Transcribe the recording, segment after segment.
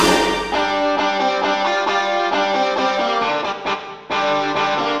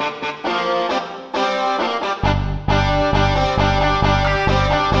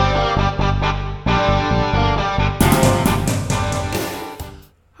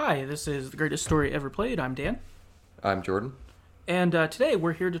Hi, this is The Greatest Story Ever Played. I'm Dan. I'm Jordan. And today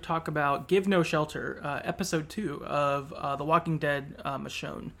we're here to talk about Give No Shelter, Episode 2 of the Walking Dead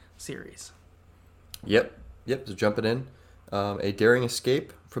Michonne series. Yep, so jumping in. A daring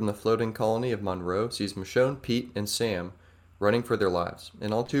escape from the floating colony of Monroe sees Michonne, Pete, and Sam running for their lives.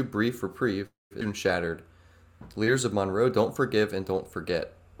 In all too brief reprieve, soon shattered. The leaders of Monroe don't forgive and don't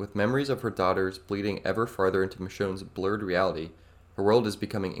forget. With memories of her daughters bleeding ever farther into Michonne's blurred reality, her world is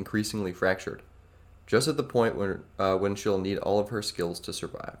becoming increasingly fractured. Just at the point when she'll need all of her skills to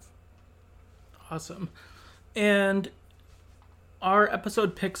survive. Awesome. And our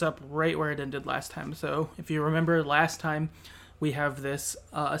episode picks up right where it ended last time. So if you remember last time, we have this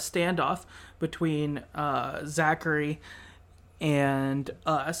standoff between Zachary and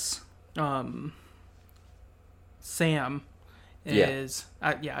us. Sam is...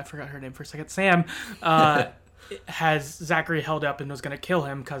 I forgot her name for a second. Sam has Zachary held up and was going to kill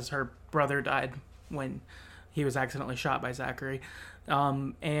him because her brother died when he was accidentally shot by Zachary.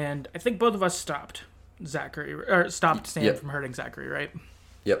 And I think both of us stopped Sam from hurting Zachary, right?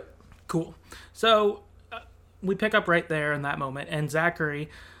 Yep. Cool. So we pick up right there in that moment, and Zachary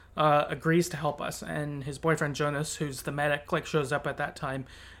agrees to help us, and his boyfriend Jonas, who's the medic, shows up at that time,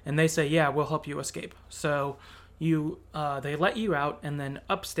 and they say, yeah, we'll help you escape. So they let you out, and then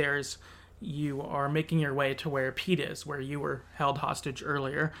upstairs you are making your way to where Pete is, where you were held hostage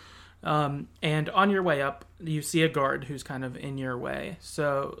earlier. And on your way up, you see a guard who's kind of in your way.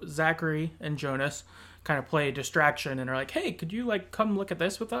 So Zachary and Jonas kind of play distraction and are like, hey, could you come look at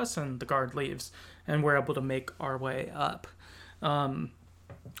this with us? And the guard leaves, and we're able to make our way up.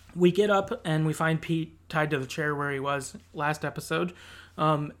 We get up and we find Pete tied to the chair where he was last episode,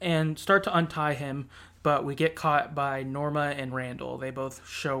 and start to untie him, but we get caught by Norma and Randall. They both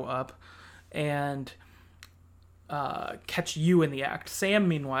show up and catch you in the act. Sam,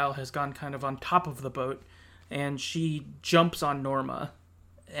 meanwhile, has gone kind of on top of the boat, and she jumps on Norma,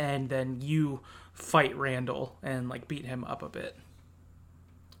 and then you fight Randall and beat him up a bit.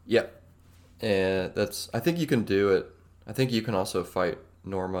 Yep. And I think you can do it. I think you can also fight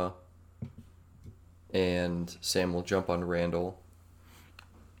Norma, and Sam will jump on Randall.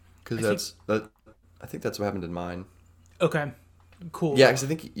 I think that's what happened in mine. Okay. Cool. Yeah, because I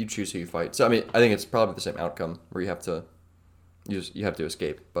think you choose who you fight. So I mean, I think it's probably the same outcome where you have to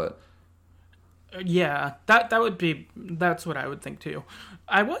escape. But yeah, that's what I would think too.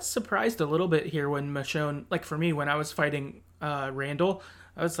 I was surprised a little bit here when Michonne, for me, when I was fighting Randall,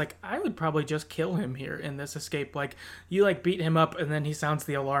 I was like, I would probably just kill him here in this escape. You beat him up and then he sounds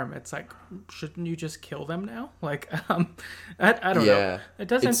the alarm. It's like, shouldn't you just kill them now? I don't know. It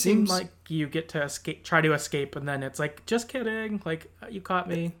doesn't seem like you get to try to escape, and then it's like, just kidding. You caught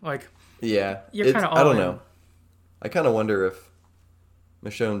me. Yeah. You're kind of all I don't in. know. I kind of wonder if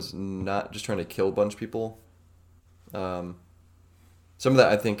Michonne's not just trying to kill a bunch of people. Some of that,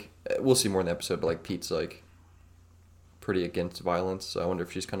 I think, we'll see more in the episode, but Pete's pretty against violence, so I wonder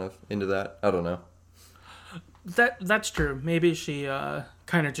if she's kind of into that. I don't know. That's true. Maybe she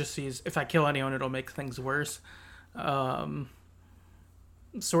kind of just sees, if I kill anyone, it'll make things worse,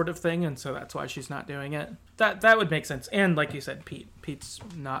 sort of thing, and so that's why she's not doing it. That would make sense. And like you said, Pete's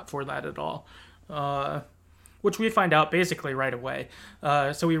not for that at all, which we find out basically right away.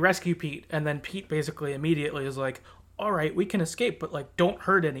 So we rescue Pete, and then Pete basically immediately is like, all right, we can escape, but don't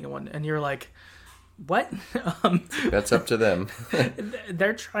hurt anyone. And you're like, what? That's up to them.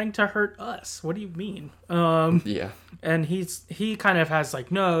 They're trying to hurt us. What do you mean? Yeah. And he kind of has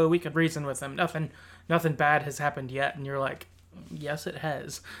no, we could reason with them. Nothing bad has happened yet. And you're like, yes, it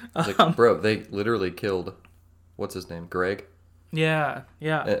has. Bro, they literally killed, what's his name? Greg? Yeah.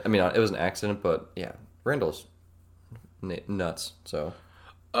 I mean, it was an accident, but yeah, Randall's nuts, so.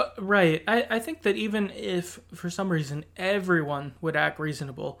 Right. I think that even if, for some reason, everyone would act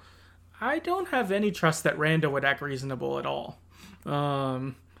reasonable, I don't have any trust that Randall would act reasonable at all,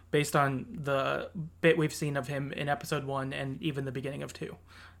 based on the bit we've seen of him in episode 1 and even the beginning of 2.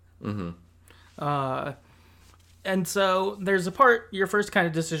 Mm-hmm. And so there's a part, your first kind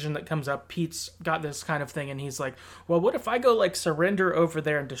of decision that comes up, Pete's got this kind of thing, and he's like, well, what if I go surrender over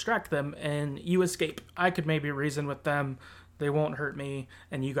there and distract them, and you escape? I could maybe reason with them, they won't hurt me,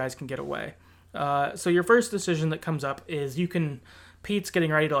 and you guys can get away. So your first decision that comes up is Pete's getting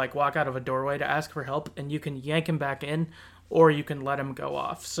ready to walk out of a doorway to ask for help, and you can yank him back in, or you can let him go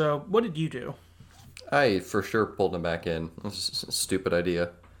off. So what did you do? I for sure pulled him back in. It was a stupid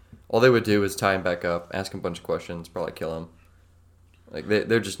idea. All they would do is tie him back up, ask him a bunch of questions, probably kill him.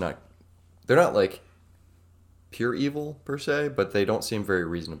 They're just not... They're not, pure evil, per se, but they don't seem very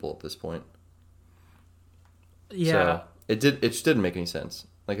reasonable at this point. Yeah. So, it just didn't make any sense.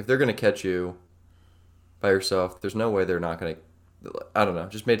 Like, if they're going to catch you by yourself, there's no way they're not going to... I don't know. It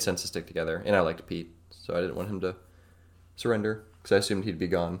just made sense to stick together. And I liked Pete, so I didn't want him to surrender, because I assumed he'd be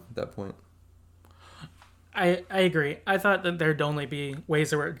gone at that point. I agree. I thought that there'd only be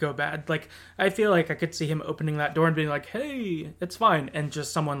ways where it'd go bad. Like, I feel like I could see him opening that door and being like, hey, it's fine. And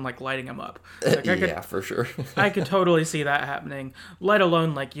just someone, like, lighting him up. Like, Yeah, for sure. I could totally see that happening. Let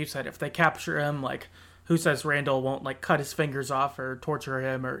alone, like you said, if they capture him, like, who says Randall won't, like, cut his fingers off or torture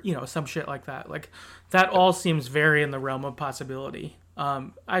him or, you know, some shit like that. Like, that all seems very in the realm of possibility.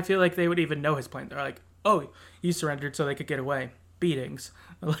 I feel like they would even know his plan. They're like, oh, you surrendered so they could get away. Beatings.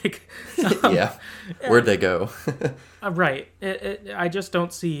 Like, yeah. Where'd they go? Right. I just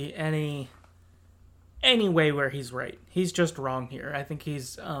don't see any way where he's right. He's just wrong here. I think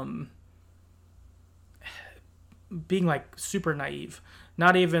he's being, like, super naive.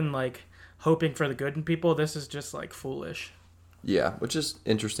 Not even, like, hoping for the good in people. This is just, like, foolish. Yeah, which is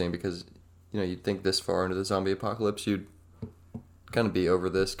interesting because, you know, you'd think this far into the zombie apocalypse, you'd kind of be over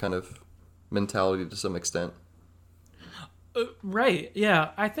this kind of mentality to some extent. Right, yeah.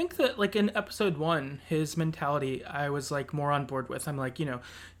 I think that, like, in episode 1, his mentality, I was, like, more on board with. I'm like, you know,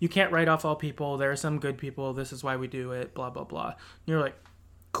 you can't write off all people. There are some good people. This is why we do it, blah, blah, blah. And you're like,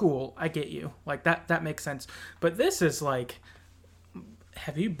 cool, I get you. Like, that makes sense. But this is, like,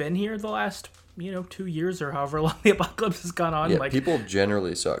 have you been here the last, 2 years or however long the apocalypse has gone on? Yeah, like, people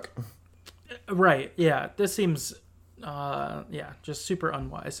generally suck. Right, yeah. This seems, just super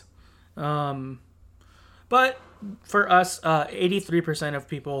unwise. But for us, 83% of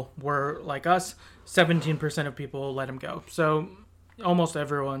people were like us. 17% of people let him go. So almost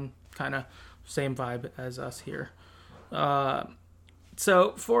everyone kind of same vibe as us here.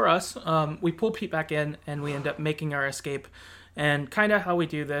 So for us, we pull Pete back in and we end up making our escape. And kind of how we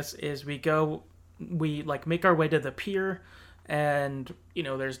do this is we like make our way to the pier, and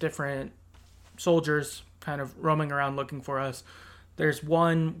there's different soldiers kind of roaming around looking for us. There's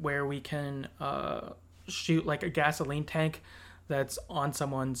one where we can shoot like a gasoline tank that's on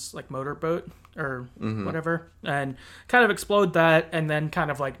someone's like motorboat or whatever, and kind of explode that, and then kind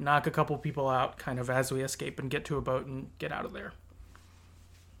of like knock a couple people out kind of as we escape and get to a boat and get out of there.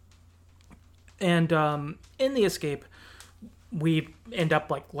 And in the escape, we end up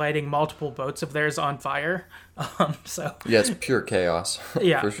like lighting multiple boats of theirs on fire. So yeah, it's pure chaos.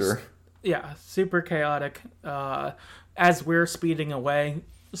 Yeah, for sure. Yeah, super chaotic. As we're speeding away,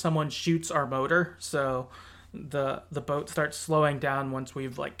 someone shoots our motor, so the boat starts slowing down once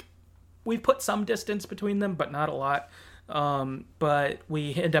we've put some distance between them, but not a lot. But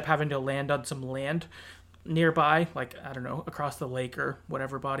we end up having to land on some land nearby, like, I don't know, across the lake or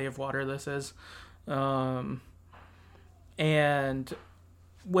whatever body of water this is. And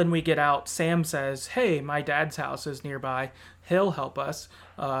when we get out, Sam says, hey, my dad's house is nearby. He'll help us.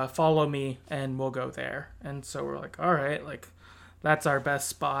 Follow me and we'll go there. And so we're like, all right, like, that's our best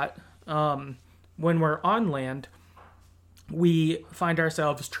spot. When we're on land, we find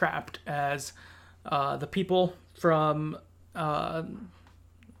ourselves trapped as the people from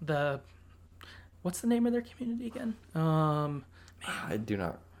what's the name of their community again? I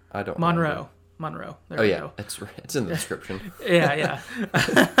don't Monroe. remember. Monroe. There oh we yeah, go. it's in the description. Yeah.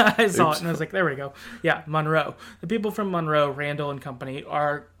 I saw it and I was like, there we go. Yeah, Monroe. The people from Monroe, Randall and company,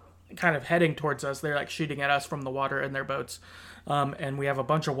 are kind of heading towards us. They're like shooting at us from the water in their boats. And we have a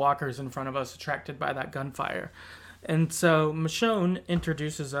bunch of walkers in front of us attracted by that gunfire. And so Michonne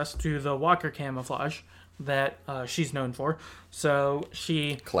introduces us to the walker camouflage that she's known for. So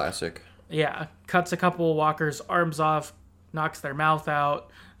she... Classic. Yeah, cuts a couple of walkers' arms off, knocks their mouth out,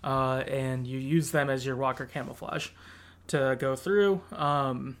 and you use them as your walker camouflage to go through.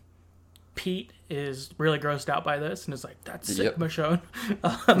 Pete is really grossed out by this and is like, that's sick, Yep. Michonne.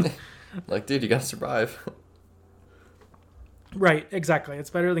 Like, dude, you gotta survive. Right, exactly. It's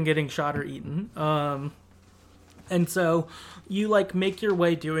better than getting shot or eaten. And so you like make your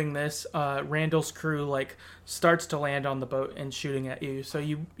way doing this. Randall's crew like starts to land on the boat and shooting at you. So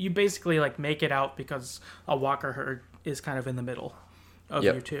you basically like make it out because a walker herd is kind of in the middle of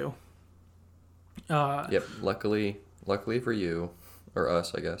you two. Yep. Luckily for you, or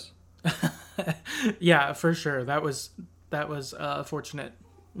us, I guess. Yeah, for sure. That was fortunate,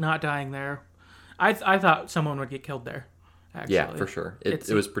 not dying there. I thought someone would get killed there. Actually. Yeah, for sure. It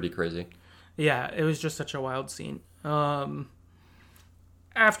was pretty crazy. Yeah, it was just such a wild scene. After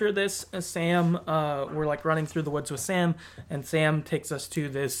this, Sam, we're like running through the woods with Sam, and Sam takes us to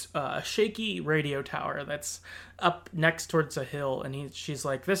this shaky radio tower that's up next towards a hill, and she's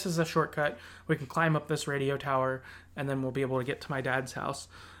like, this is a shortcut. We can climb up this radio tower, and then we'll be able to get to my dad's house.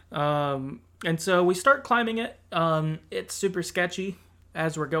 And so we start climbing it. It's super sketchy.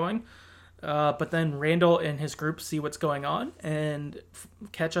 as we're going. But then Randall and his group see what's going on and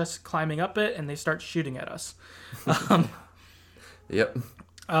catch us climbing up it, and they start shooting at us. Yep.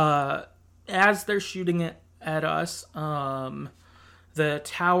 As they're shooting it at us, the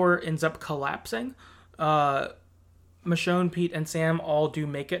tower ends up collapsing. Michonne, Pete, and Sam all do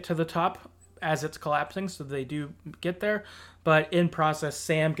make it to the top as it's collapsing, so they do get there. But in process,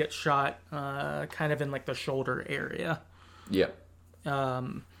 Sam gets shot kind of in like the shoulder area. Yep.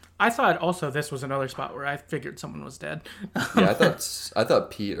 I thought also this was another spot where I figured someone was dead. Yeah, I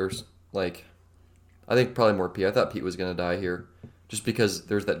thought Pete, or like, I think probably more Pete. I thought Pete was gonna die here, just because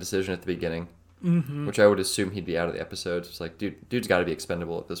there's that decision at the beginning, which I would assume he'd be out of the episode. It's like, dude's got to be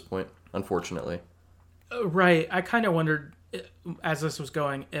expendable at this point, unfortunately. Right. I kind of wondered as this was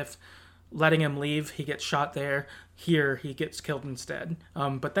going if letting him leave, he gets shot there. Here, he gets killed instead.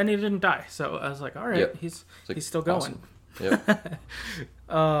 But then he didn't die, so I was like, all right, Yep. he's Like, still going. awesome.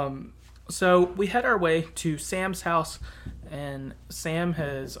 Yep. So we head our way to Sam's house, and Sam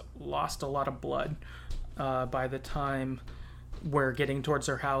has lost a lot of blood by the time we're getting towards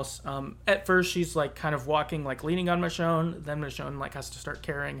her house. At first, she's like kind of walking, like leaning on Michonne. Then Michonne like has to start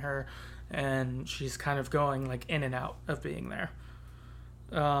carrying her, and she's kind of going like in and out of being there.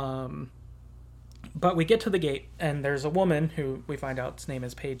 But we get to the gate, and there's a woman who we find out's name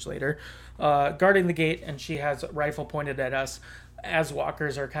is Paige later, guarding the gate, and she has a rifle pointed at us as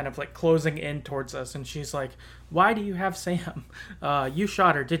walkers are kind of like closing in towards us. And she's like, "Why do you have Sam? You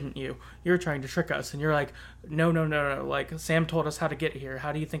shot her, didn't you? You're trying to trick us." And you're like, no. Like, Sam told us how to get here.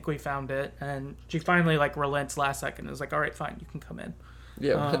 How do you think we found it? And she finally like relents last second and is like, "All right, fine, you can come in."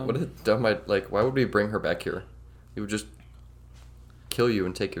 Yeah. What a dumb like. Why would we bring her back here? He would just kill you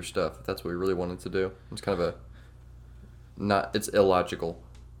and take your stuff if that's what we really wanted to do. It's kind of it's illogical.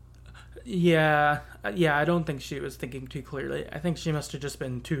 Yeah, I don't think she was thinking too clearly. I think she must have just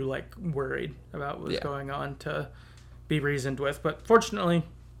been too like worried about what was going on to be reasoned with. But fortunately,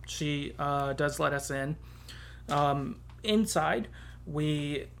 she does let us in. Inside,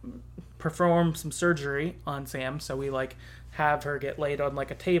 we perform some surgery on Sam, so we like have her get laid on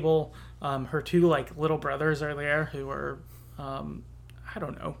like a table. Her two like little brothers are there who are I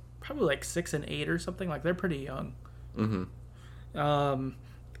don't know, probably like 6 and 8 or something. Like, they're pretty young.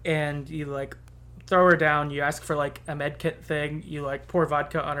 And you like throw her down. You ask for like a med kit thing. You like pour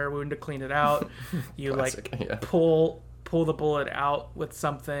vodka on her wound to clean it out. You Classic, like yeah. pull the bullet out with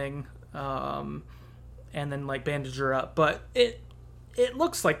something, and then like bandage her up. But it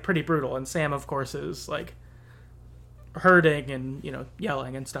looks like pretty brutal. And Sam, of course, is like hurting and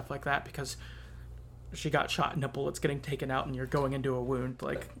yelling and stuff like that because she got shot and a bullet's getting taken out and you're going into a wound.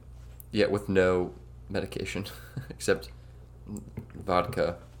 Like, Yeah, with no medication except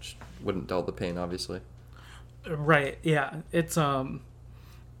vodka, which wouldn't dull the pain, obviously. right, yeah, it's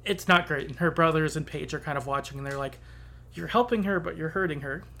not great. And her brothers and Paige are kind of watching and they're like, "You're helping her, but you're hurting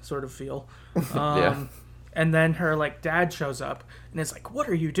her," sort of feel. Yeah. And then her like dad shows up and is like, "What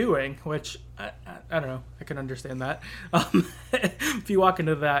are you doing?" Which I don't know. I can understand that. If you walk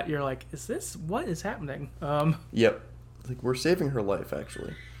into that, you're like, what is happening? Yep. Like, we're saving her life,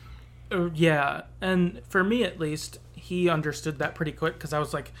 actually. Yeah, and for me at least, he understood that pretty quick because I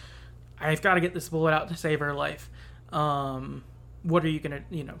was like, "I've got to get this bullet out to save her life." What are you gonna,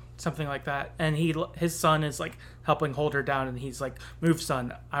 something like that. And his son is like helping hold her down, and he's like, "Move,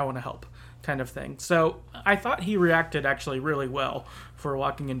 son, I want to help," kind of thing. So I thought he reacted actually really well for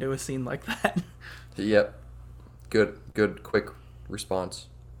walking into a scene like that. Yep. Good, quick response.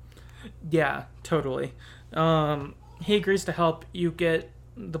 Yeah, totally. He agrees to help. You get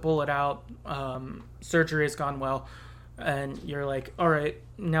the bullet out. Surgery has gone well. And you're like, all right,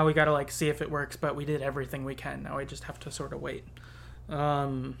 now we got to like see if it works, but we did everything we can. Now we just have to sort of wait.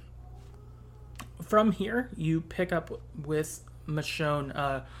 From here, you pick up with Michonne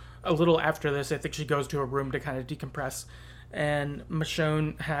a little after this. I think she goes to a room to kind of decompress. And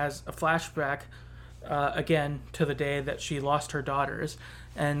Michonne has a flashback again to the day that she lost her daughters.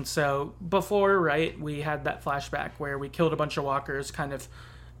 And so before, right, we had that flashback where we killed a bunch of walkers kind of,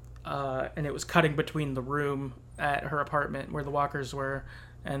 and it was cutting between the room at her apartment where the walkers were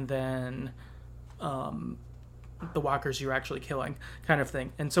and then the walkers you were actually killing kind of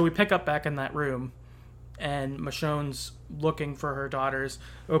thing. And so we pick up back in that room and Michonne's looking for her daughters,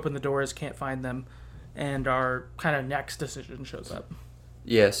 open the doors, can't find them, and our kind of next decision shows up.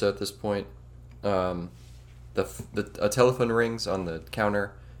 Yeah, so at this point, a telephone rings on the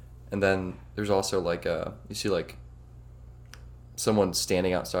counter, and then there's also like you see like someone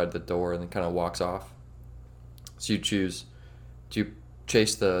standing outside the door and then kind of walks off. So you choose, do you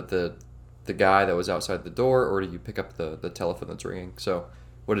chase the the guy that was outside the door, or do you pick up the telephone that's ringing? So,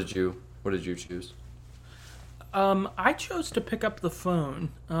 what did you choose? I chose to pick up the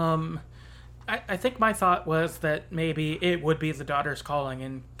phone. I think my thought was that maybe it would be the daughters calling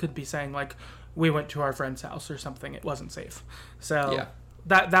and could be saying, like, we went to our friend's house or something. It wasn't safe. So Yeah.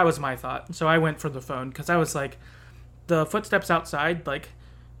 that was my thought. So I went for the phone because I was like, the footsteps outside, like,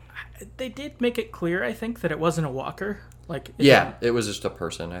 they did make it clear, I think, that it wasn't a walker. Like, Yeah, it was just a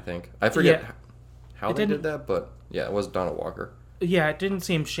person, I think. I forget Yeah. how they did that, but yeah, it was not a walker. Yeah, it didn't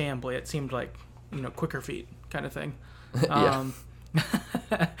seem shambly. It seemed like, quicker feet kind of thing. Yeah.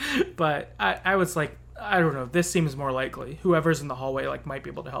 But I was like, I don't know. This seems more likely. Whoever's in the hallway like might be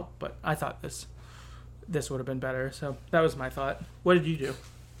able to help. But I thought this would have been better. So that was my thought. What did you do?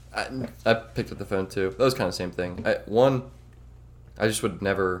 I picked up the phone too. That was kind of the same thing. I just would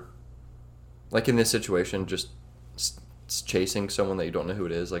never, like in this situation, just chasing someone that you don't know who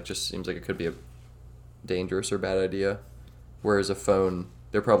it is, like just seems like it could be a dangerous or bad idea. Whereas a phone,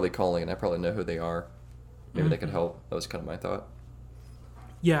 they're probably calling and I probably know who they are. Maybe they could help. That was kind of my thought.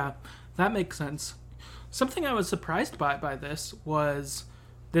 Yeah, that makes sense. Something I was surprised by this was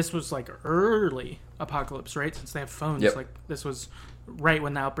like early apocalypse, right? Since they have phones, Yep. like this was right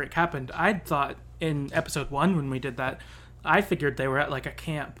when the outbreak happened. I thought in episode 1 when we did that, I figured they were at like a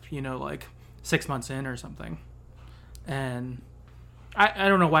camp, like 6 months in or something. And I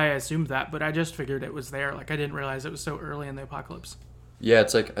don't know why I assumed that, but I just figured it was there. Like I didn't realize it was so early in the apocalypse. Yeah,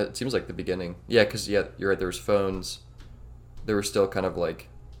 it's like, it seems like the beginning. Yeah, because, yeah, you're right, there was phones. There was still kind of like,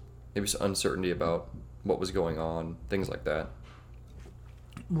 maybe some uncertainty about what was going on, things like that.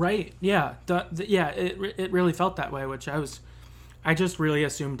 Right. Yeah. It really felt that way, which I just really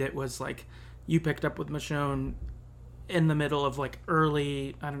assumed it was like you picked up with Michonne in the middle of like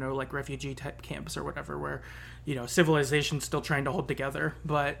early, I don't know, like refugee type camps or whatever, where, civilization's still trying to hold together,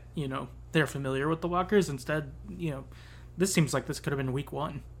 but, they're familiar with the walkers. Instead, this seems like this could have been week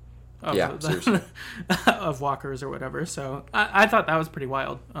 1 of, Yeah, seriously. of walkers or whatever. So I thought that was pretty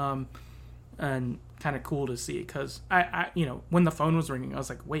wild. And kind of cool to see because when the phone was ringing, I was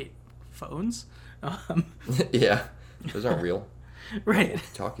like, wait, phones? Yeah, those aren't real. Right.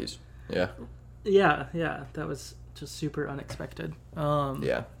 Talkies. Yeah. Yeah, that was just super unexpected.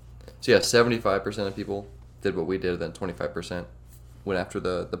 Yeah. So yeah, 75% of people did what we did, then 25% went after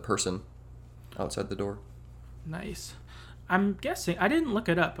the person outside the door. Nice. I'm guessing, I didn't look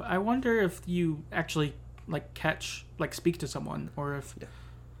it up. I wonder if you actually speak to someone, or if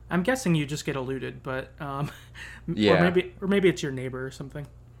I'm guessing you just get eluded, but Yeah. or maybe it's your neighbor or something.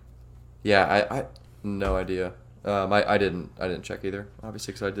 Yeah, I no idea. I didn't check either,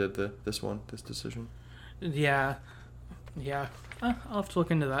 obviously, because I did this decision. Yeah. I'll have to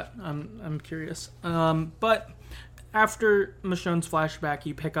look into that. I'm curious. But after Michonne's flashback,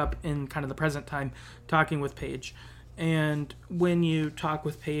 you pick up in kind of the present time, talking with Paige. And when you talk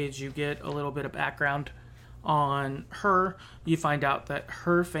with Paige, you get a little bit of background on her. You find out that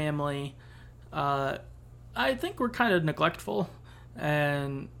her family, I think, were kind of neglectful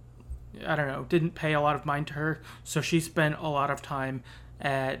and, I don't know, didn't pay a lot of mind to her. So she spent a lot of time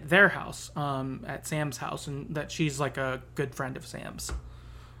at their house, at Sam's house, and that she's like a good friend of Sam's.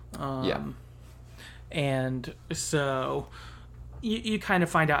 Yeah. And so you kind of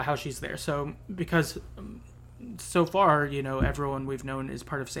find out how she's there. So because so far, everyone we've known is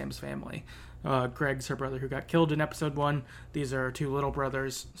part of Sam's family. Greg's her brother who got killed in episode 1. These are her 2 little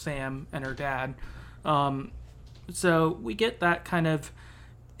brothers, Sam and her dad. So we get that kind of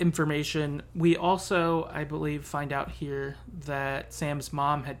information. We also, I believe, find out here that Sam's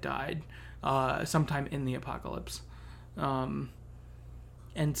mom had died sometime in the apocalypse. And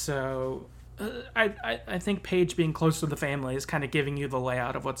so I think Paige being close to the family is kind of giving you the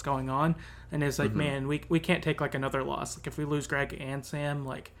layout of what's going on, and is like, man, we can't take like another loss. Like if we lose Greg and Sam,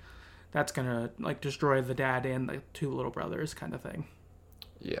 like that's gonna like destroy the dad and the 2 little brothers, kind of thing.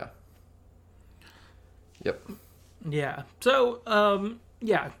 Yeah. Yep. Yeah. So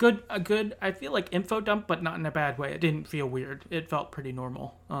yeah, good. I feel like info dump, but not in a bad way. It didn't feel weird. It felt pretty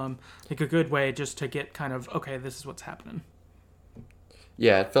normal. Like a good way just to get kind of, okay, this is what's happening.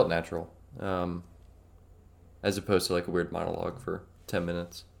 Yeah, it felt natural. As opposed to like a weird monologue for 10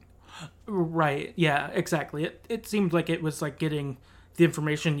 minutes. Right. Yeah, exactly. It seemed like it was like getting the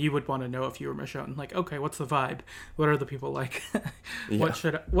information you would want to know if you were Michonne. Like, okay, what's the vibe? What are the people like? Yeah.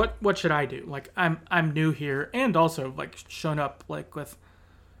 What should I do? Like, I'm new here, and also like shown up like with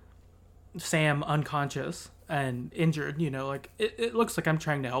Sam unconscious and injured. Like it looks like I'm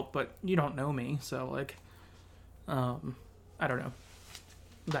trying to help, but you don't know me, so like, I don't know,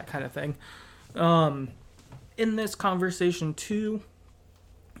 that kind of thing. In this conversation too,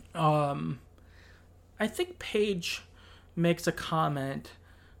 I think Paige makes a comment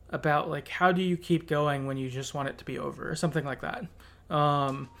about like how do you keep going when you just want it to be over or something like that.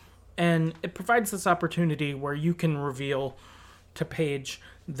 And it provides this opportunity where you can reveal to Paige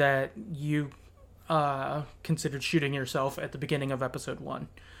that you considered shooting yourself at the beginning of episode 1.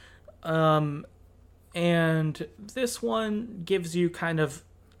 And this one gives you kind of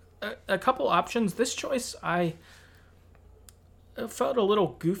a couple options. This choice I felt a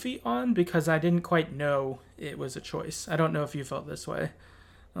little goofy on because I didn't quite know it was a choice. I don't know if you felt this way.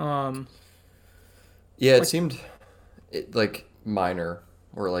 Yeah, it seemed like minor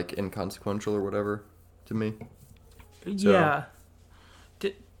or like inconsequential or whatever to me. Yeah.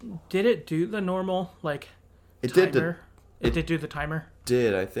 Did it do the normal like it timer? It did do the timer?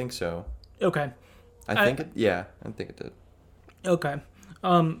 I think so. Okay. I think it did. Okay.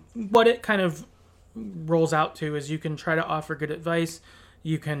 What it kind of rolls out to is you can try to offer good advice,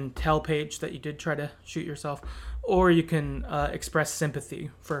 you can tell Paige that you did try to shoot yourself, or you can express sympathy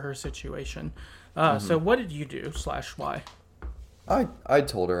for her situation. So what did you do / why? I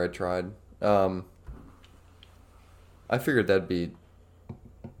told her I tried. I figured that'd be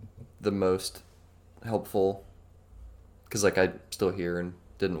the most helpful because like I'm still here and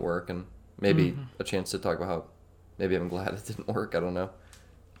didn't work, and maybe a chance to talk about how maybe I'm glad it didn't work. I don't know.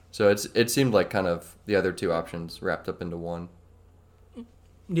 So it seemed like kind of the other two options wrapped up into one.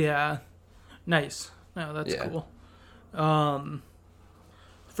 Yeah. Nice. No, that's cool.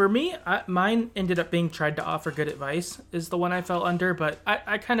 For me, mine ended up being tried to offer good advice is the one I fell under, but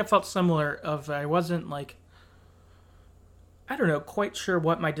I kind of felt similar of I wasn't like, I don't know, quite sure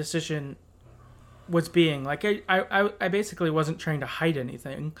what my decision was being. Like I basically wasn't trying to hide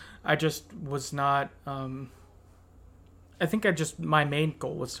anything. I just was not, I think my main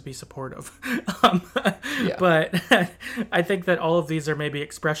goal was to be supportive. Yeah. But I think that all of these are maybe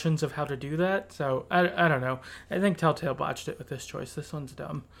expressions of how to do that. So I don't know. I think Telltale botched it with this choice. This one's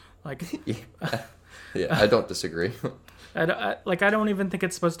dumb. Like, yeah, I don't disagree. I don't even think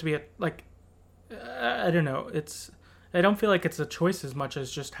it's supposed to be I don't know. I don't feel like it's a choice as much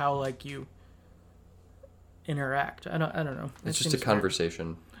as just how like you interact. I don't know. It's just a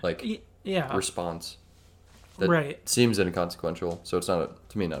conversation, response. That right. Seems inconsequential, so it's to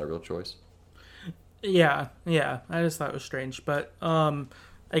me not a real choice. Yeah. I just thought it was strange, but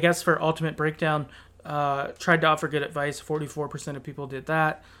I guess for ultimate breakdown, tried to offer good advice. 44% of people did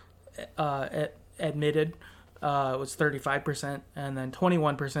that. Admitted was 35%, and then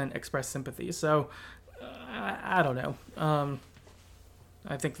 21% expressed sympathy. So I don't know.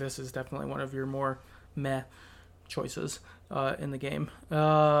 I think this is definitely one of your more meh choices in the game.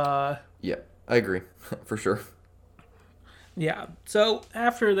 Yeah, I agree for sure. Yeah. So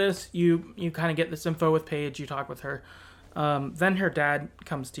after this, you kind of get this info with Paige. You talk with her. Then her dad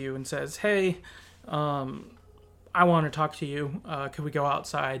comes to you and says, "Hey, I want to talk to you. Could we go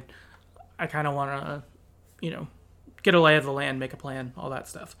outside? I kind of want to, get a lay of the land, make a plan, all that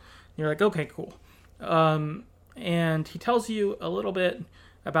stuff." And you're like, "Okay, cool." And he tells you a little bit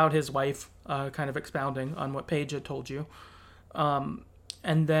about his wife, kind of expounding on what Paige had told you.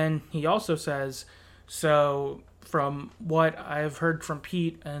 And then he also says, so from what I've heard from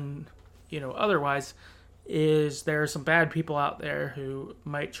Pete and, otherwise, is there are some bad people out there who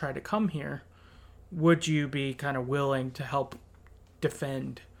might try to come here. Would you be kind of willing to help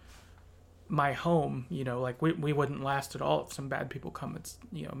defend my home? We wouldn't last at all if some bad people come. It's,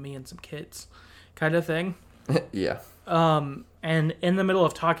 me and some kids kind of thing. Yeah. And in the middle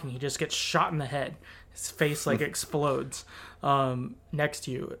of talking, he just gets shot in the head. His face explodes next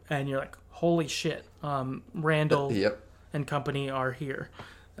to you, and you're like, "Holy shit!" Randall and company are here,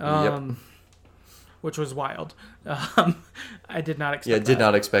 which was wild. I did not expect. Yeah, did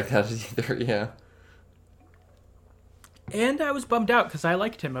not expect that either. Yeah. And I was bummed out because I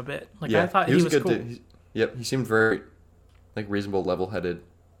liked him a bit. I thought he was good cool. He seemed very reasonable, level-headed,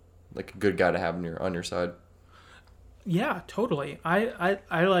 a good guy to have on your side. Yeah, totally.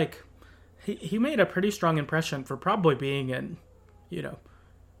 I like. He made a pretty strong impression for probably being in,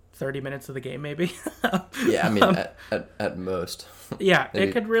 30 minutes of the game, maybe. Yeah, I mean, at most. Yeah,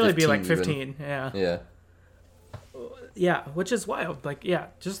 it could really be 15. Even. Yeah. Yeah. Yeah, which is wild.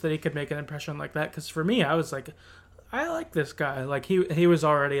 Just that he could make an impression like that. Because for me, I was like, I like this guy. He was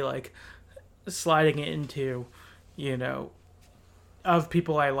already, sliding into, of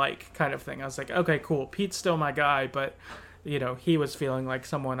people I like kind of thing. I was like, okay, cool. Pete's still my guy, but, he was feeling like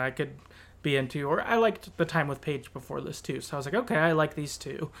someone I could be into, or I liked the time with Paige before this too. So I was like, okay, I like these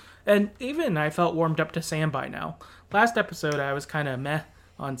two. And even I felt warmed up to Sam by now. Last episode, I was kind of meh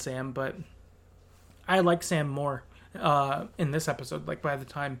on Sam, but I like Sam more in this episode. Like by the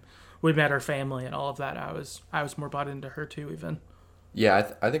time we met her family and all of that, I was more bought into her too. Even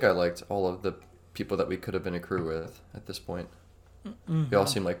Yeah, I think I liked all of the people that we could have been a crew with at this point. They all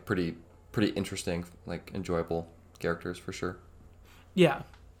seem like pretty interesting, like enjoyable characters for sure. yeah,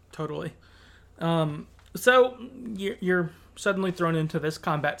 totally. So you're suddenly thrown into this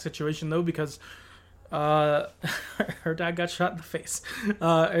combat situation though because her dad got shot in the face,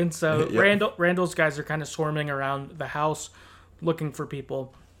 and so Yep. Randall's guys are kind of swarming around the house looking for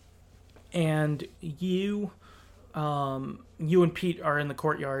people, and you and Pete are in the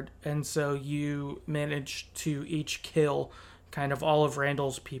courtyard, and so you manage to each kill kind of all of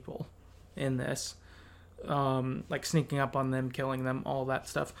Randall's people in this, like sneaking up on them, killing them, all that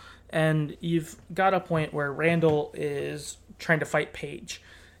stuff. And you've got a point where Randall is trying to fight Paige,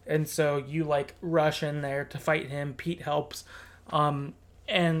 and so you like rush in there to fight him. Pete helps,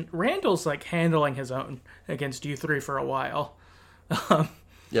 and Randall's like handling his own against you three for a while.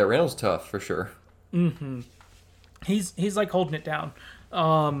 Yeah, Randall's tough for sure. He's like holding it down,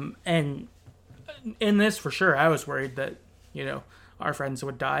 and in this for sure, I was worried that our friends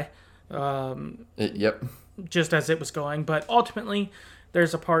would die Yep. just as it was going. But ultimately,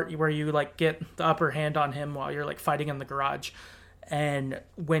 there's a part where you like get the upper hand on him while you're like fighting in the garage, and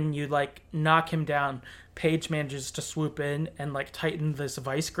when you like knock him down, Paige manages to swoop in and like tighten this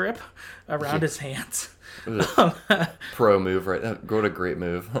vice grip around his hands. Pro move, right? What a great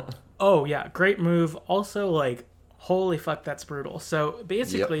move. Oh yeah, great move. Also, like, holy fuck, that's brutal. So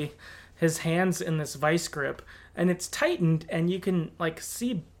basically, Yep. his hands in this vice grip, and it's tightened, and you can like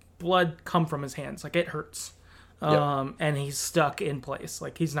see blood come from his hands. Like it hurts, Yep. and he's stuck in place.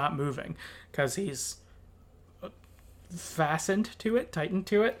 Like he's not moving because he's fastened to it, tightened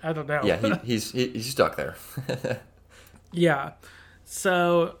to it. I don't know. Yeah, he's stuck there. Yeah.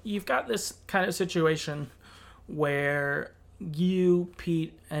 So you've got this kind of situation where you,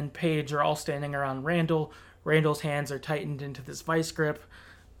 Pete, and Paige are all standing around Randall. Randall's hands are tightened into this vice grip,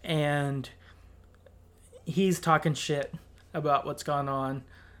 and he's talking shit about what's going on,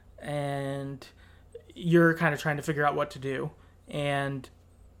 and you're kind of trying to figure out what to do. And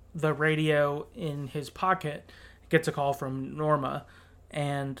the radio in his pocket gets a call from Norma,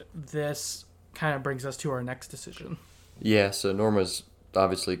 and this kind of brings us to our next decision. Yeah, so Norma's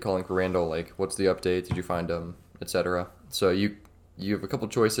obviously calling for Randall, like, what's the update? Did you find him? Etc. So you have a couple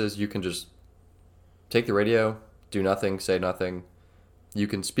choices. You can just take the radio, do nothing, say nothing. You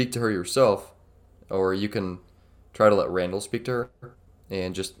can speak to her yourself, or you can try to let Randall speak to her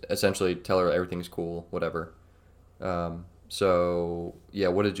and just essentially tell her everything's cool, whatever. So yeah,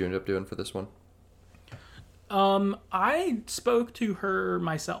 what did you end up doing for this one? I spoke to her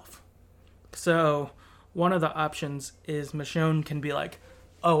myself. So one of the options is Michonne can be like,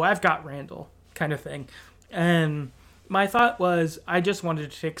 "Oh, I've got Randall," kind of thing. And my thought was I just wanted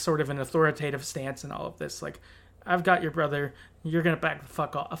to take sort of an authoritative stance in all of this. Like, I've got your brother, you're going to back the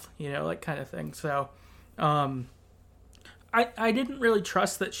fuck off, like kind of thing. So I didn't really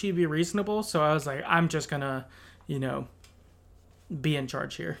trust that she'd be reasonable. So I was like, I'm just going to, be in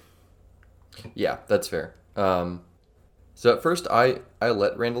charge here. Yeah, that's fair. So at first I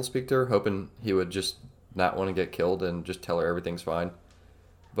let Randall speak to her, hoping he would just not want to get killed and just tell her everything's fine.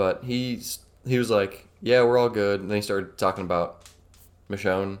 But he was like, yeah, we're all good. And then he started talking about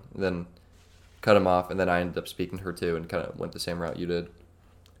Michonne, and then cut him off, and then I ended up speaking to her too, and kind of went the same route you did.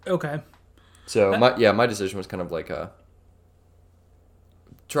 Okay. So my decision was kind of like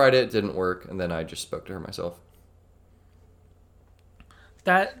tried it, didn't work, and then I just spoke to her myself.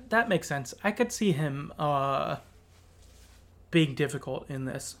 That makes sense. I could see him being difficult in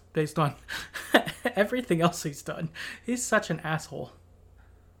this based on everything else he's done. He's such an asshole.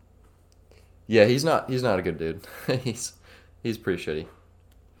 Yeah, he's not a good dude. he's pretty shitty.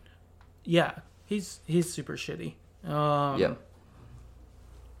 Yeah, he's super shitty. Yeah.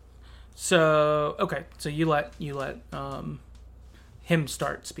 So okay, so you let him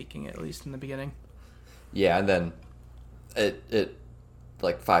start speaking at least in the beginning. Yeah, and then it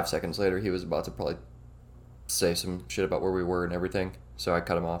like 5 seconds later he was about to probably say some shit about where we were and everything, so I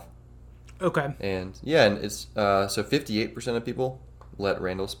cut him off. Okay. And yeah, and it's so 58% of people let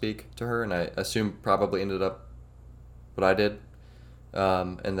Randall speak to her, and I assume probably ended up what I did.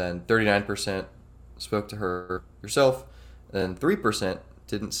 And then 39% spoke to her herself, and then 3%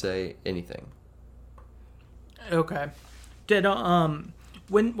 didn't say anything. Okay. Did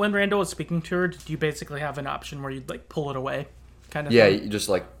when Randall was speaking to her, did you basically have an option where you'd like pull it away, kind of Yeah, thing? you just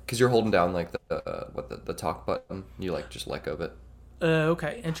like because you're holding down like the talk button, you like just let go of it.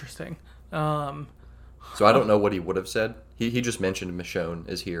 Okay, interesting. So I don't know what he would have said. He just mentioned Michonne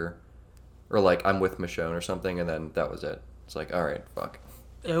is here, or like I'm with Michonne or something, and then that was it. It's like, all right, fuck.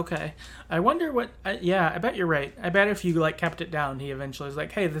 Okay. I wonder what. Yeah, I bet you're right. I bet if you like kept it down, he eventually was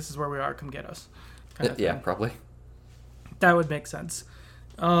like, "Hey, this is where we are. Come get us." Kind of Yeah, thing. probably. That would make sense.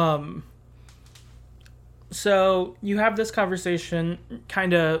 So you have this conversation.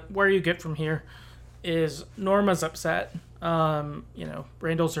 Kind of where you get from here is Norma's upset.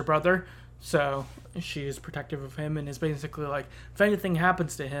 Randall's her brother, so she's protective of him and is basically like, if anything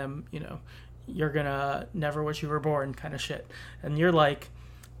happens to him, you're gonna never wish you were born, kind of shit. And you're like,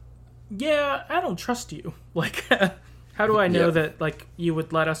 yeah, I don't trust you. Like, how do I know that like you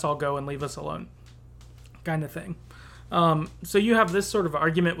would let us all go and leave us alone, kind of thing. So you have this sort of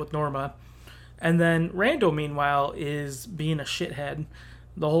argument with Norma, and then Randall, meanwhile, is being a shithead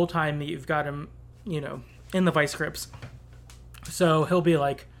the whole time that you've got him, in the vice grips. So he'll be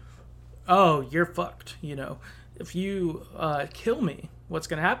like, "Oh, you're fucked. If you kill me, what's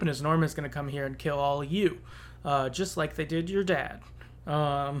gonna happen is Norma's gonna come here and kill all of you, just like they did your dad."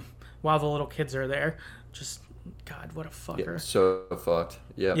 While the little kids are there, just God, what a fucker. Yeah, so fucked.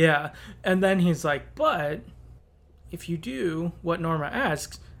 Yeah. Yeah, and then he's like, "But if you do what Norma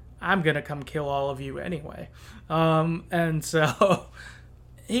asks, I'm gonna come kill all of you anyway." And so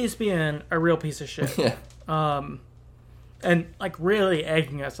he's being a real piece of shit. Yeah. And like really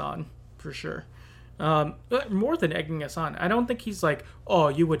egging us on for sure. More than egging us on, I don't think he's like, "Oh,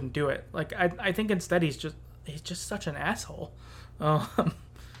 you wouldn't do it." Like I think instead he's just such an asshole.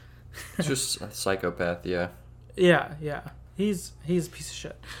 Just a psychopath. Yeah. Yeah. He's a piece of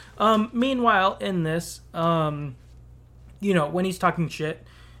shit. Meanwhile, in this, when he's talking shit,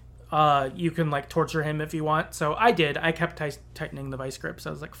 you can like torture him if you want. So I did. I kept tightening the vice grips.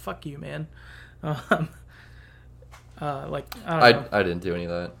 I was like, "Fuck you, man." I don't know. I didn't do any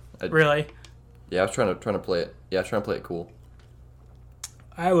of that. Really? Yeah, I was trying to play it. Yeah, I was trying to play it cool.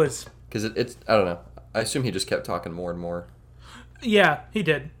 I was. Because it's I don't know. I assume he just kept talking more and more. Yeah, he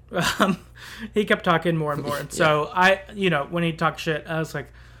did. He kept talking more and more. And so when he talked shit, I was like,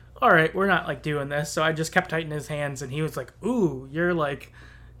 all right, we're not like doing this. So I just kept tightening his hands, and he was like, "Ooh, you're like,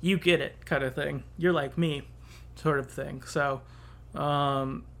 you get it," kind of thing. You're like me, sort of thing. So,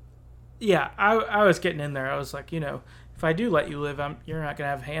 I was getting in there. I was like, if I do let you live, you're not gonna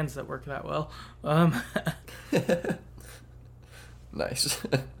have hands that work that well. Nice.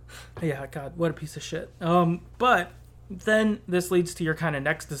 Yeah, God, what a piece of shit. But then this leads to your kind of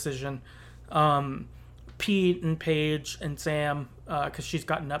next decision. Pete and Paige and Sam, because she's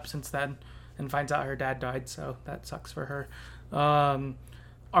gotten up since then and finds out her dad died, so that sucks for her.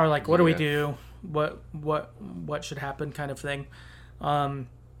 Are like, what do we do? What should happen, kind of thing. And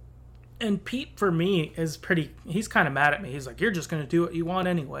Pete, for me, he's kind of mad at me. He's like, "You're just going to do what you want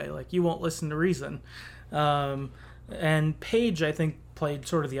anyway. Like, you won't listen to reason." And Paige, I think, played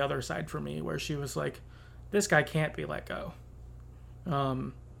sort of the other side for me, where she was like, "This guy can't be let go."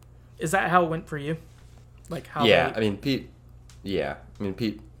 Is that how it went for you? Like how? Yeah, Pete. Yeah,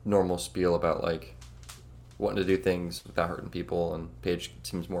 Pete. Normal spiel about like wanting to do things without hurting people, and Paige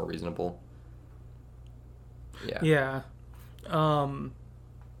seems more reasonable. Yeah. Yeah.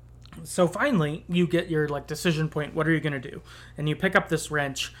 So finally, you get your like decision point. What are you gonna do? And you pick up this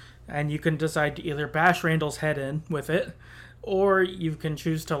wrench, and you can decide to either bash Randall's head in with it, or you can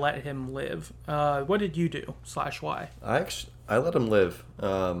choose to let him live. What did you do? /why? I let him live,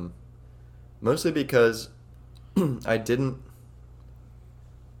 mostly because I didn't.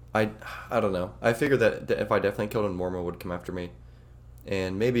 I don't know. I figured that if I definitely killed him, Norma would come after me,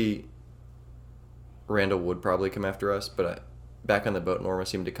 and maybe Randall would probably come after us. But back on the boat, Norma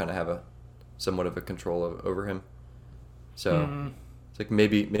seemed to kind of have somewhat of a control over him. So it's like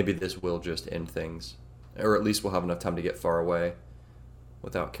maybe this will just end things, or at least we'll have enough time to get far away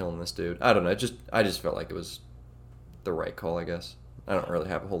without killing this dude. I don't know. I just felt like it was the right call, I guess. I don't really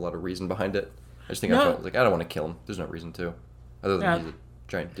have a whole lot of reason behind it. I just think I felt like I don't want to kill him. There's no reason to, other than he's a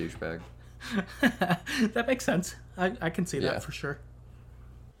giant douchebag. That makes sense. I can see that for sure.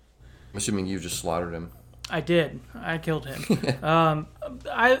 I'm assuming you just slaughtered him. I did. I killed him.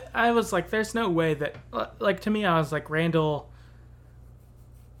 I was like, there's no way that, like, to me, I was like, Randall,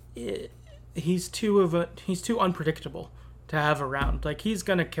 he's too unpredictable to have around. Like, he's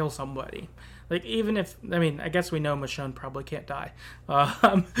gonna kill somebody. Like, even if, I guess we know Michonne probably can't die.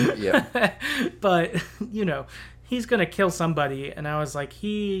 Yeah. But, he's gonna kill somebody, and I was like,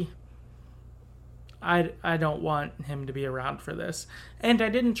 I don't want him to be around for this. And I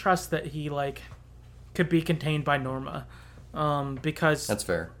didn't trust that he, like, could be contained by Norma, because that's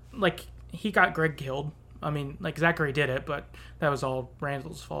fair. Like, he got Greg killed. Like, Zachary did it, but that was all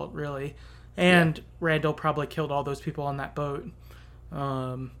Randall's fault, really. And Randall probably killed all those people on that boat.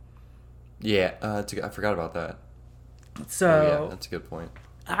 Yeah, I forgot about that. Oh, yeah, So that's a good point.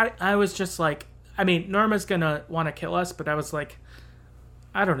 I was just like, I mean, Norma's gonna want to kill us, but I was like,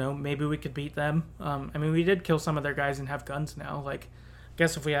 I don't know, maybe we could beat them. I mean, we did kill some of their guys and have guns now. Like, I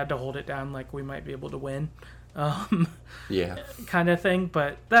guess if we had to hold it down, like we might be able to win, um, Yeah. kind of thing.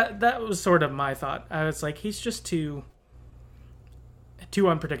 But that was sort of my thought. I was like, he's just too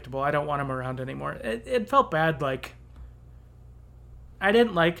unpredictable. I don't want him around anymore. It felt bad. Like, I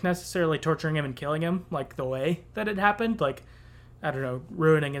didn't like necessarily torturing him and killing him, like the way that it happened. Like, I don't know,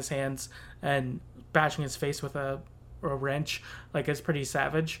 ruining his hands and bashing his face with a wrench. Like, it's pretty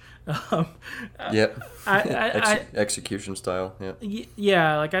savage. Um, Yep. I Execution style. Yeah.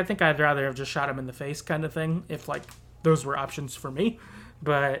 yeah, like I think I'd rather have just shot him in the face, kind of thing, if like those were options for me.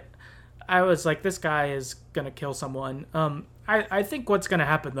 But I was like, this guy is gonna kill someone. I think what's gonna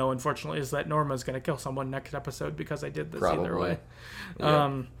happen though, unfortunately, is that Norma's gonna kill someone next episode because I did this either Probably. way.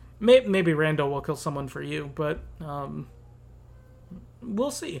 Yeah. Maybe Randall will kill someone for you, but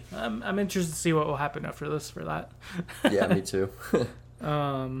we'll see. I'm interested to see what will happen after this for that. Yeah, me too.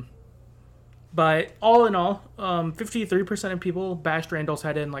 But all in all, 53% of people bashed Randall's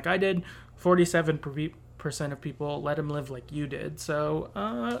head in like I did. 47% of people let him live like you did.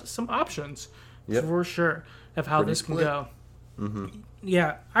 So some options Yep. for sure of how Pretty this can split. go. Mm-hmm.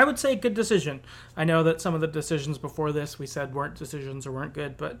 Yeah, I would say good decision. I know that some of the decisions before this we said weren't decisions or weren't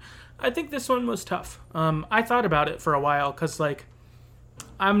good, but I think this one was tough. I thought about it for a while because like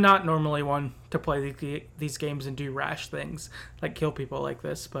I'm not normally one to play these games and do rash things like kill people like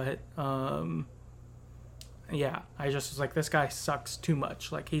this, but yeah, I just was like, this guy sucks too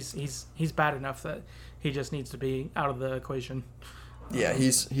much. Like he's bad enough that he just needs to be out of the equation. Yeah,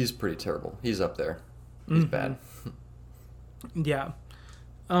 he's pretty terrible. He's up there. He's bad. Yeah.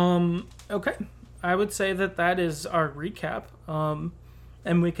 Okay. I would say that is our recap.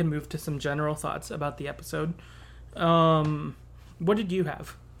 And we can move to some general thoughts about the episode. What did you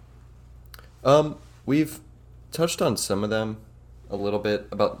have? We've touched on some of them a little bit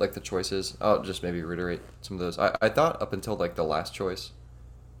about like the choices. I'll just maybe reiterate some of those. I thought up until like the last choice,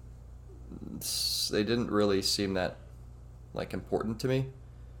 they didn't really seem that like important to me.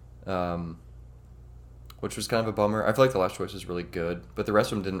 Which was kind of a bummer. I feel like the last choice was really good, but the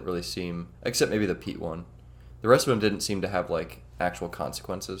rest of them didn't really seem, except maybe the Pete one. The rest of them didn't seem to have like actual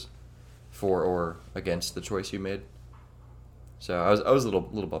consequences for or against the choice you made. So I was a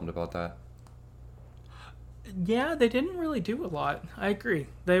little bummed about that. Yeah, they didn't really do a lot. I agree.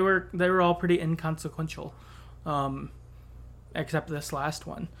 They were all pretty inconsequential, except this last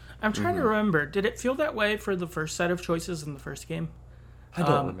one. I'm trying to remember. Did it feel that way for the first set of choices in the first game? I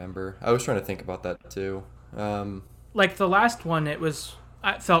don't remember. I was trying to think about that too. Like the last one,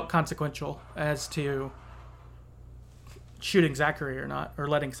 I felt consequential as to shooting Zachary or not, or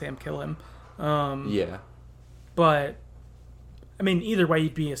letting Sam kill him. Yeah. But I mean, either way,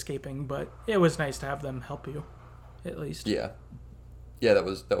 you'd be escaping. But it was nice to have them help you, at least. Yeah. Yeah, that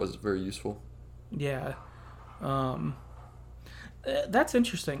was very useful. Yeah. That's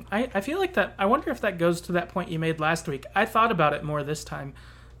interesting. I feel like that. I wonder if that goes to that point you made last week. I thought about it more this time,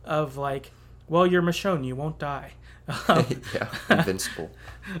 of like, well, you're Michonne, you won't die. Yeah, invincible.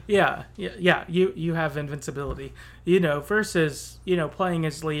 Yeah. You have invincibility. Versus playing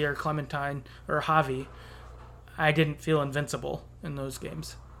as Lee or Clementine or Javi, I didn't feel invincible in those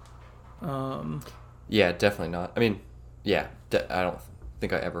games. Yeah, definitely not. I mean, yeah, I don't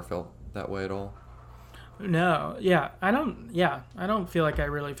think I ever felt that way at all. No, I don't feel like I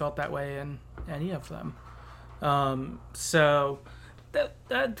really felt that way in any of them. So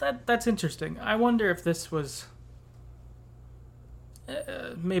that's interesting. I wonder if this was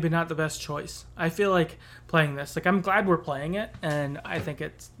maybe not the best choice. I feel like playing this, like I'm glad we're playing it, and I think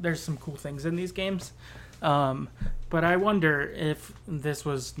there's some cool things in these games. But I wonder if this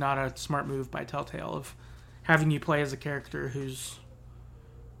was not a smart move by Telltale of having you play as a character whose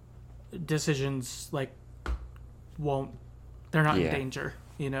decisions like they're not in danger,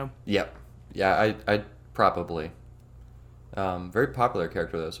 Yep. Yeah, I probably. Very popular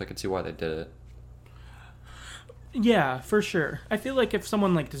character though, so I can see why they did it. Yeah, for sure. I feel like if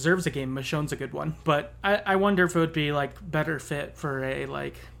someone like deserves a game, Michonne's a good one, but I wonder if it would be like better fit for a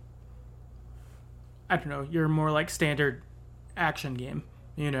like, I don't know, your more like standard action game,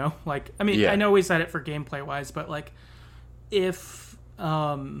 like, I mean, Yeah. I know we said it for gameplay wise, but like if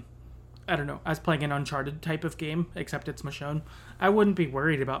I don't know, I was playing an Uncharted type of game, except it's Michonne, I wouldn't be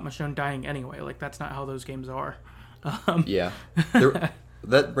worried about Michonne dying anyway. Like, that's not how those games are. Yeah.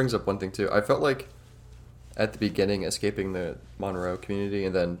 That brings up one thing, too. I felt like at the beginning, escaping the Monroe community,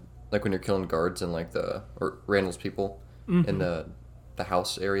 and then, like, when you're killing guards and, like, or Randall's people in the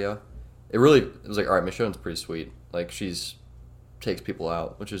house area, it was like, all right, Michonne's pretty sweet. Like she's takes people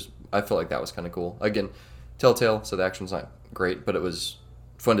out, which is I felt like that was kind of cool. Again, Telltale, so the action's not great, but it was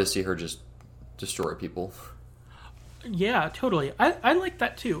fun to see her just destroy people. Yeah, totally. I like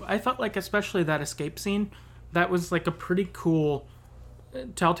that too. I felt like especially that escape scene, that was like a pretty cool.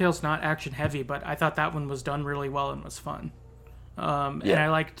 Telltale's not action heavy, but I thought that one was done really well and was fun. And I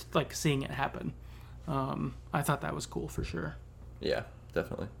liked like seeing it happen. I thought that was cool for sure. Yeah,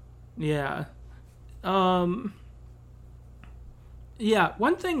 definitely. Yeah. Um, yeah,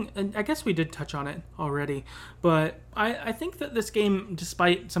 one thing, and I guess we did touch on it already, but I think that this game,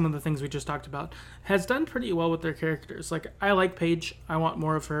 despite some of the things we just talked about, has done pretty well with their characters. Like, I like Paige. I want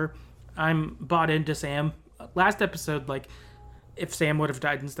more of her. I'm bought into Sam. Last episode, like, if Sam would have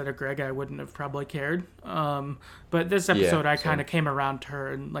died instead of Greg, I wouldn't have probably cared. But this episode, I kind of came around to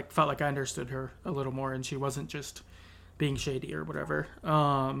her and, like, felt like I understood her a little more, and she wasn't just being shady or whatever.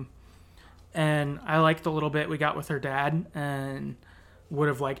 And I liked the little bit we got with her dad, and would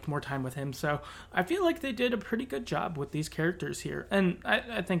have liked more time with him. So I feel like they did a pretty good job with these characters here. And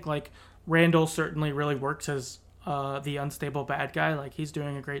I think like Randall certainly really works as the unstable bad guy. Like he's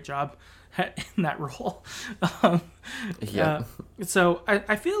doing a great job in that role. Yeah. So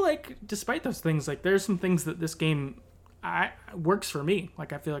I feel like despite those things, like there's some things that this game works for me.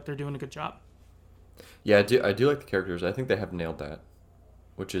 Like I feel like they're doing a good job. Yeah, I do like the characters. I think they have nailed that,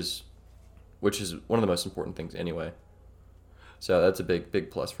 which is one of the most important things anyway. So that's a big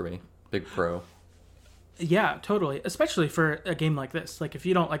plus for me. Big pro. Yeah, totally. Especially for a game like this. Like if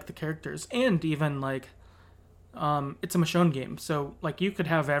you don't like the characters, and even like it's a Michonne game, so like you could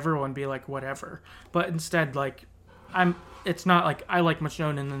have everyone be like whatever. But instead like it's not like I like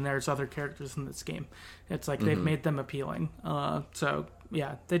Michonne and then there's other characters in this game. It's like they've made them appealing. So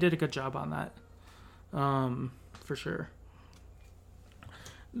yeah, they did a good job on that. For sure.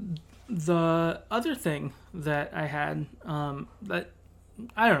 The other thing that I had that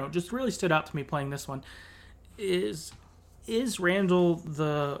I don't know just really stood out to me playing this one is Randall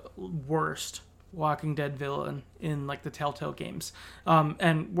the worst Walking Dead villain in like the Telltale games,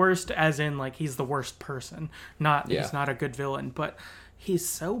 and worst as in like he's the worst person, he's not a good villain, but he's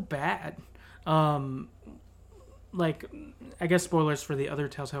so bad. Like I guess spoilers for the other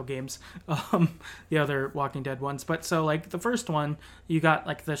Telltale games, the other Walking Dead ones. But so like the first one, you got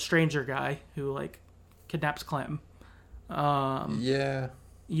like the stranger guy who like kidnaps Clem. Yeah.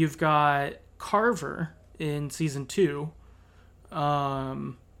 You've got Carver in season 2.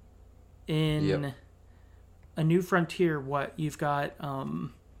 In A New Frontier, what you've got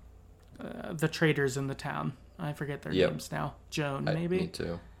the traders in the town. I forget their names now. Joan, maybe. Me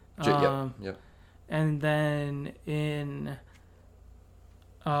too. Yep. And then in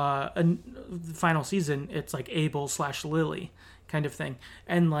the final season, it's like Abel/Lily kind of thing.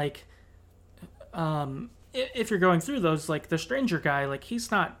 And like, if you're going through those, like the stranger guy, like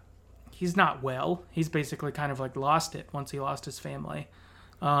he's not well. He's basically kind of like lost it once he lost his family.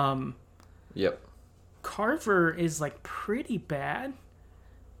 Yep. Carver is like pretty bad,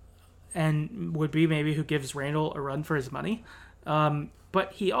 and would be maybe who gives Randall a run for his money.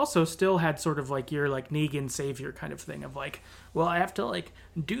 But he also still had sort of like your like Negan savior kind of thing of like, well, I have to like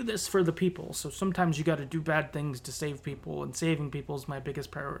do this for the people. So sometimes you got to do bad things to save people, and saving people is my biggest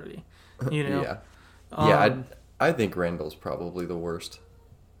priority. You know? I think Randall's probably the worst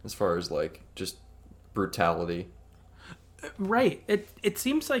as far as like just brutality. Right. It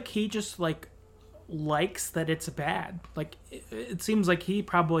seems like he just like likes that it's bad. Like it seems like he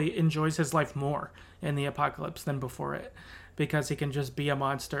probably enjoys his life more in the apocalypse than before it, because he can just be a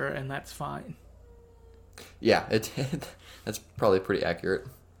monster and that's fine. Yeah, that's probably pretty accurate.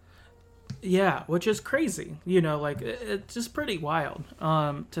 Yeah, which is crazy. You know, like it's just pretty wild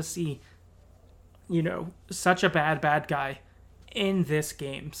to see, you know, such a bad guy in this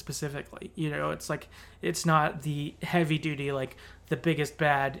game specifically. You know, it's like it's not the heavy duty like the biggest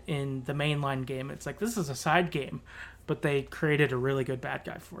bad in the mainline game. It's like this is a side game, but they created a really good bad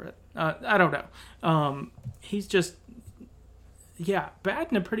guy for it. I don't know. He's just bad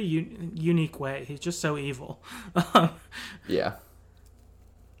in a pretty unique way. He's just so evil. Yeah.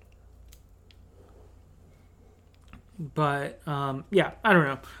 But I don't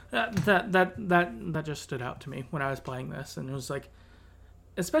know. That just stood out to me when I was playing this, and it was like,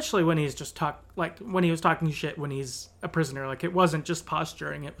 especially when he's just when he was talking shit when he's a prisoner. Like it wasn't just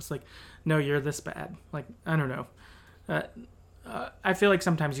posturing. It was like, no, you're this bad. Like I don't know. I feel like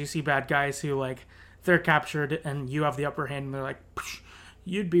sometimes you see bad guys who like they're captured and you have the upper hand, and they're like,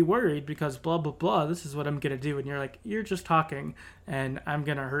 you'd be worried because blah blah blah. This is what I'm gonna do, and you're like, you're just talking, and I'm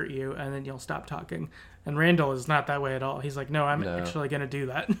gonna hurt you, and then you'll stop talking. And Randall is not that way at all. He's like, no, I'm actually gonna do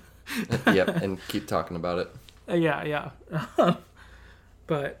that. Yep, and keep talking about it. Yeah.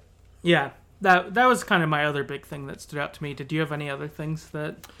 But yeah, that was kind of my other big thing that stood out to me. Did you have any other things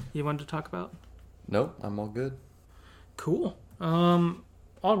that you wanted to talk about? Nope, I'm all good. Cool. All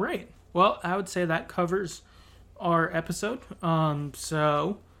right. Well, I would say that covers our episode.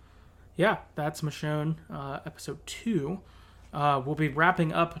 So yeah, that's Michonne, episode 2. We'll be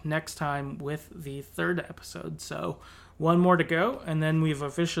wrapping up next time with the 3rd episode. So one more to go, and then we've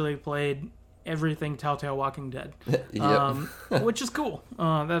officially played everything Telltale Walking Dead. Which is cool.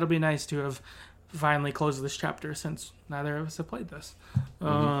 That'll be nice to have finally closed this chapter since neither of us have played this.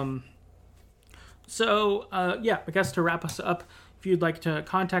 So, I guess to wrap us up, if you'd like to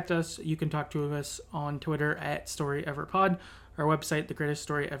contact us, you can talk to us on Twitter at StoryEverPod, our website,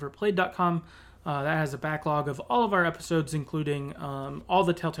 thegreateststoryeverplayed.com. That has a backlog of all of our episodes, including all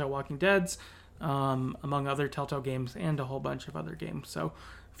the Telltale Walking Deads, among other Telltale games, and a whole bunch of other games. So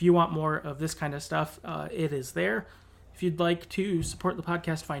if you want more of this kind of stuff, it is there. If you'd like to support the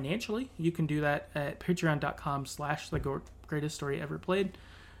podcast financially, you can do that at patreon.com/thegreateststoryeverplayed.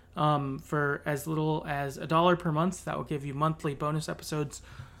 For as little as $1 per month, that will give you monthly bonus episodes.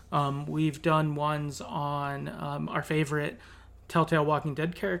 We've done ones on our favorite Telltale Walking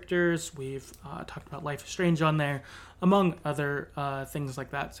Dead characters. We've talked about Life is Strange on there, among other things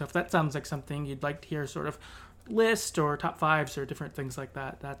like that. So if that sounds like something you'd like to hear, sort of list or top 5s or different things like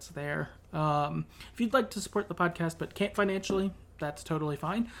that, that's there. If you'd like to support the podcast but can't financially, that's totally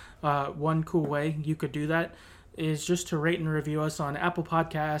fine. One cool way you could do that is just to rate and review us on Apple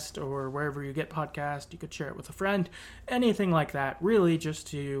Podcast or wherever you get podcasts. You could share it with a friend, anything like that, really just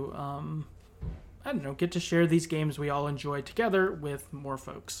to get to share these games we all enjoy together with more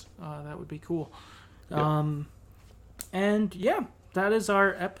folks. That would be cool. Yep. And yeah, that is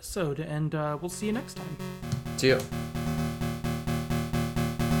our episode, and we'll see you next time. See ya.